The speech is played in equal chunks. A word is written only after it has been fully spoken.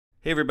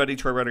Hey everybody,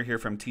 Troy Rutter here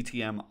from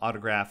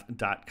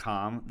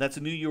ttmautograph.com. That's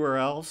a new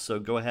URL, so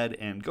go ahead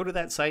and go to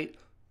that site,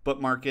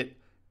 bookmark it,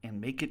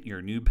 and make it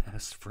your new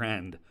best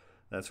friend.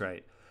 That's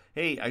right.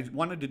 Hey, I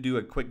wanted to do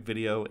a quick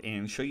video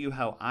and show you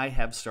how I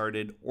have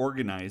started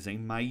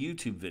organizing my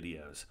YouTube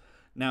videos.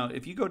 Now,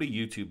 if you go to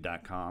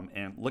youtube.com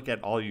and look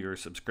at all your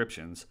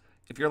subscriptions,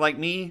 if you're like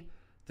me,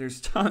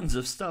 there's tons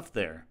of stuff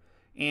there.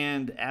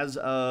 And as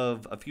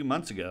of a few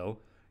months ago,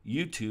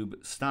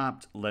 YouTube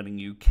stopped letting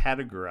you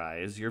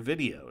categorize your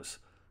videos.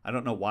 I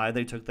don't know why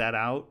they took that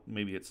out.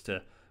 Maybe it's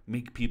to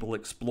make people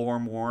explore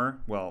more.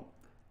 Well,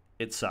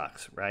 it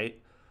sucks, right?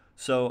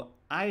 So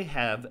I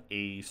have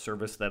a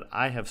service that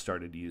I have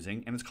started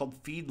using, and it's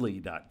called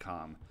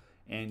Feedly.com.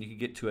 And you can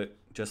get to it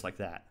just like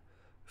that.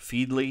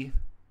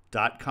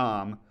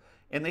 Feedly.com.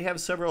 And they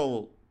have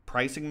several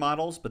pricing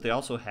models, but they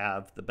also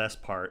have the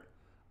best part,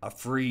 a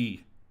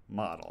free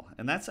model.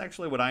 And that's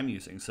actually what I'm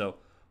using. So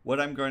what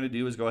I'm going to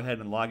do is go ahead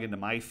and log into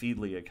my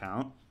Feedly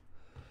account,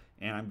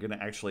 and I'm going to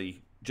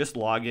actually just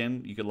log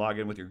in. You could log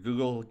in with your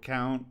Google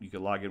account. You could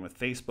log in with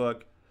Facebook.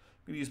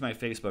 I'm going to use my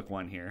Facebook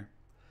one here,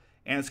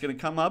 and it's going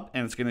to come up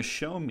and it's going to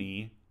show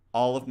me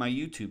all of my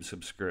YouTube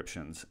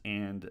subscriptions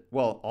and,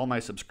 well, all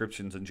my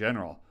subscriptions in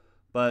general.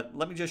 But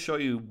let me just show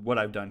you what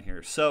I've done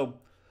here. So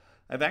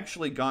I've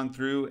actually gone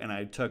through and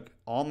I took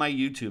all my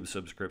YouTube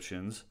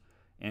subscriptions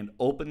and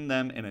opened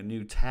them in a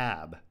new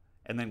tab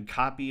and then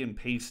copy and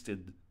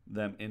pasted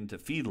them into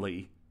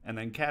Feedly and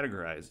then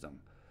categorize them.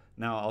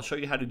 Now I'll show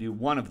you how to do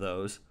one of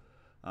those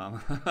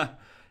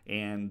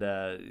and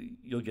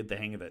you'll get the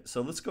hang of it.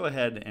 So let's go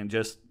ahead and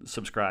just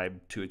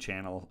subscribe to a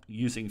channel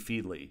using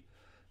Feedly.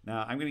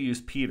 Now I'm going to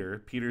use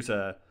Peter. Peter's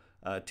a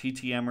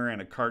TTMer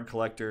and a card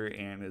collector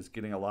and is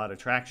getting a lot of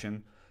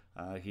traction.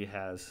 He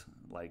has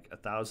like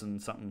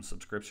 1,000 something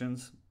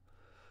subscriptions.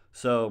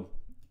 So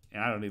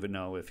and I don't even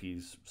know if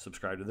he's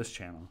subscribed to this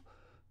channel,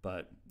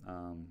 but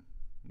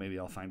maybe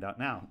I'll find out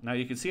now. Now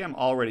you can see I'm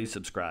already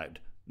subscribed.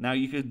 Now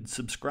you could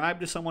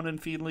subscribe to someone in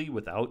Feedly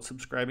without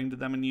subscribing to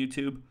them in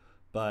YouTube,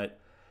 but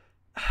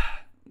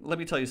let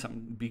me tell you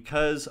something.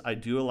 Because I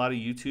do a lot of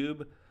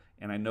YouTube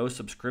and I know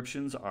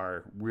subscriptions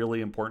are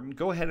really important,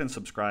 go ahead and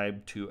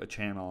subscribe to a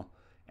channel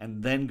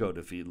and then go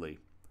to Feedly.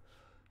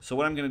 So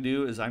what I'm going to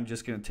do is I'm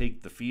just going to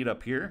take the feed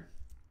up here,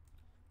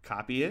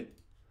 copy it,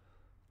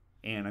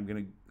 and I'm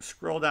going to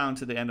scroll down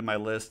to the end of my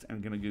list and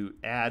I'm going to go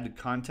add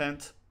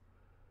content.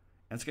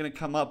 And it's going to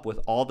come up with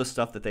all the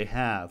stuff that they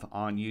have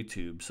on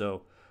YouTube. So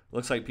it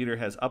looks like Peter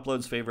has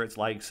uploads, favorites,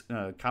 likes,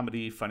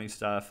 comedy, funny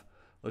stuff.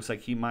 Looks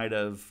like he might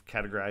have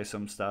categorized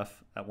some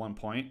stuff at one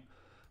point.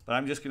 But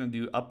I'm just going to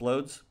do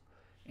uploads.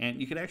 And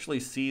you can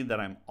actually see that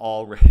I'm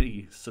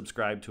already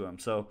subscribed to him.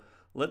 So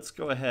let's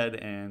go ahead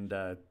and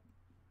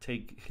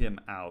take him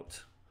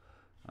out.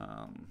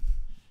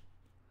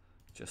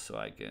 Just so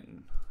I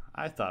can...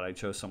 I thought I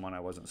chose someone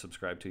I wasn't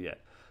subscribed to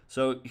yet.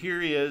 So here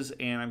he is,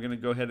 and I'm going to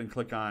go ahead and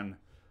click on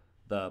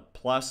the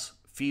plus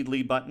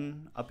Feedly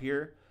button up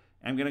here.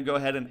 I'm going to go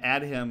ahead and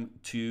add him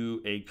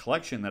to a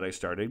collection that I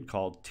started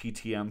called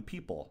TTM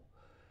People.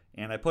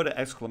 And I put an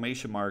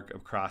exclamation mark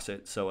across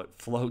it so it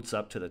floats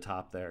up to the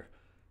top there.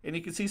 And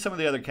you can see some of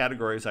the other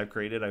categories I've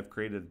created. I've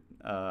created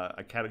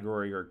a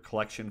category or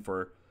collection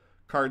for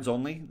cards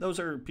only. Those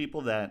are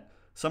people that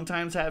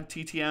sometimes have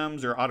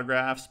TTMs or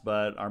autographs,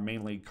 but are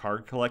mainly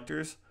card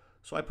collectors.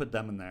 So I put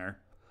them in there.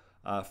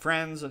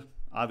 Friends,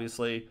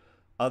 obviously.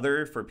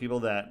 Other, for people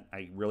that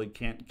I really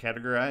can't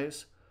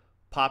categorize.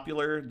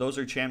 Popular, those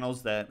are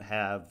channels that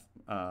have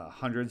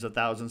hundreds of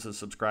thousands of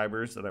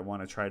subscribers that I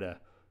want to try to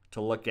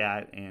look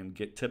at and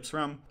get tips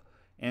from.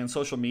 And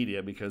social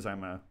media, because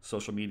I'm a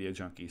social media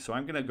junkie. So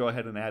I'm going to go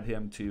ahead and add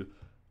him to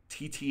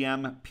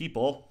TTM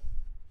People.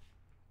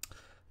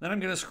 Then I'm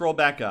going to scroll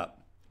back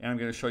up and I'm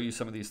going to show you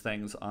some of these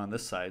things on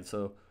this side.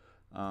 So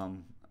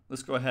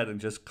let's go ahead and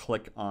just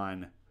click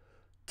on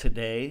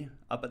Today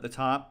up at the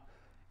top.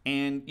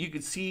 And you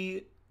can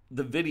see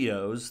the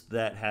videos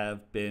that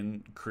have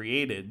been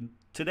created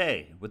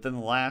today within the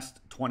last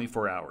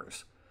 24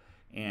 hours.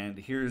 And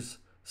here's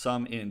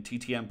some in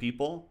TTM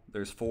People.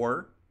 There's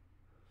 4.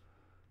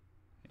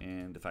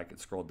 And if I could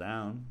scroll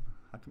down,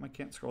 how come I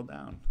can't scroll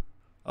down?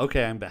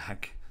 Okay, I'm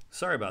back.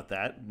 Sorry about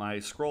that. My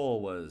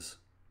scroll was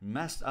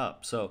messed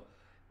up. So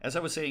as I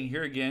was saying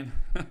here again,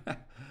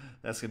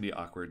 that's going to be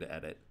awkward to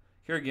edit.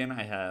 Here again,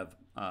 I have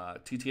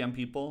TTM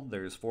People.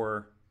 There's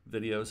 4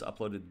 videos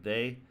uploaded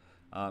today.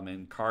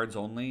 In cards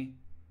only,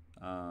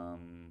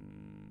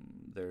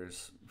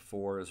 there's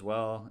 4 as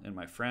well. In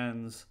my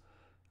friends,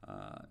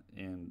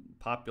 in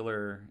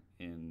popular,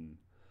 in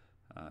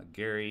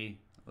Gary.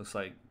 Looks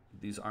like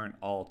these aren't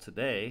all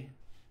today,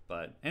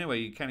 but anyway,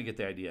 you kind of get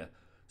the idea.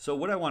 So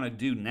what I want to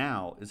do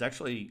now is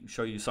actually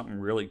show you something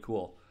really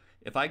cool.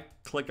 If I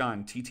click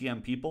on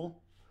TTM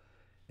People,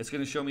 it's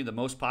going to show me the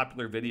most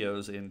popular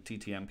videos in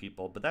TTM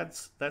People, but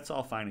that's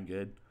all fine and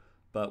good.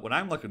 But what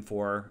I'm looking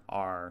for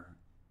are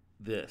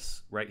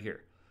this right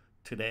here.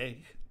 Today,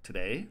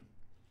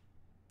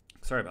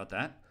 sorry about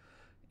that.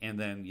 And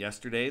then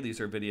yesterday, these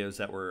are videos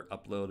that were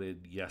uploaded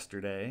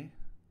yesterday.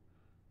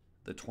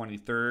 the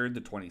 23rd,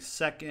 the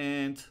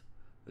 22nd,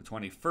 the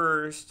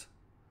 21st.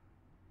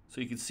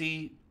 So you can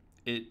see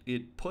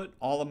it put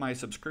all of my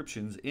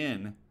subscriptions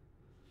in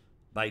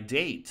by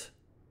date.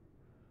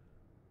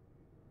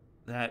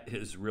 That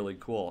is really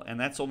cool. And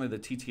that's only the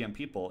TTM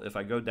people. If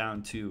I go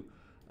down to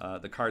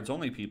the cards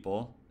only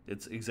people,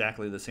 it's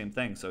exactly the same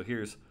thing. So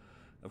here's,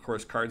 of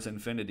course, Cards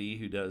Infinity,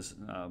 who does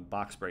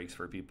box breaks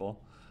for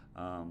people.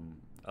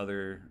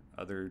 Other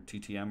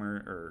TTM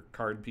or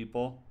card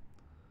people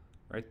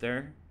right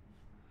there.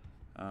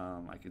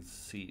 I can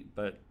see,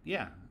 but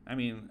yeah, I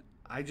mean,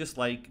 I just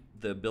like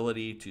the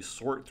ability to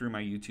sort through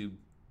my YouTube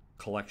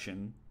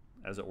collection,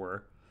 as it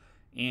were,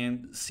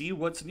 and see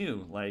what's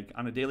new. Like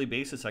on a daily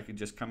basis, I could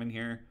just come in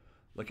here,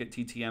 look at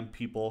TTM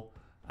people.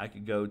 I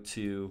could go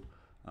to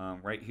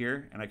right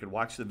here, and I could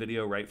watch the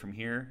video right from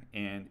here,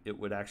 and it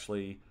would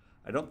actually,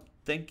 I don't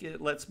think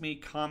it lets me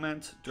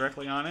comment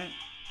directly on it,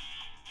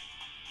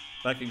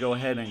 but I could go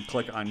ahead and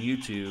click on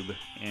YouTube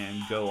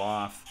and go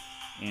off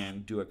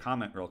and do a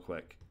comment real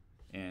quick.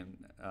 And,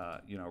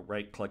 you know,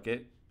 right click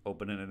it,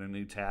 open it in a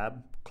new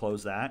tab,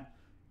 close that,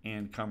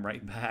 and come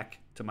right back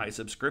to my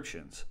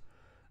subscriptions.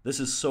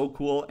 This is so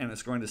cool, and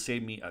it's going to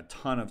save me a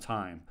ton of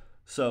time.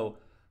 So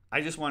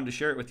I just wanted to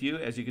share it with you.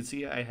 As you can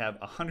see, I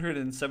have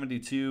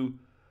 172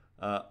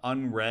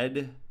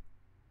 unread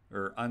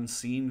or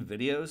unseen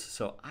videos,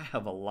 so I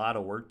have a lot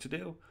of work to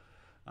do.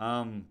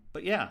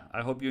 But yeah, I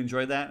hope you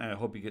enjoy that, and I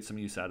hope you get some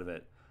use out of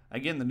it.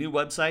 Again, the new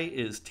website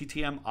is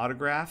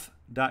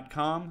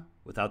ttmautograph.com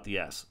without the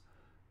S.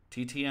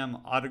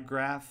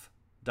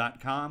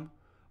 ttmautograph.com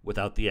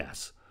without the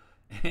S.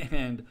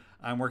 And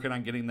I'm working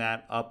on getting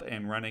that up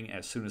and running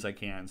as soon as I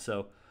can.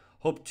 So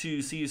hope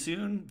to see you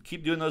soon.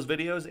 Keep doing those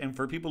videos. And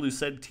for people who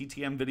said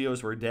TTM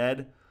videos were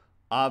dead,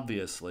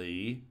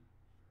 obviously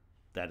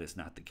that is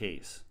not the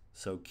case.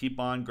 So keep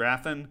on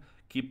graphing,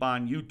 keep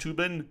on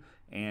YouTubing,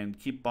 and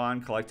keep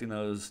on collecting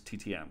those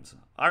TTMs.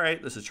 All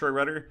right, this is Troy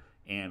Rudder,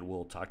 and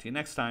we'll talk to you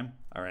next time.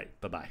 All right,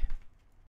 bye-bye.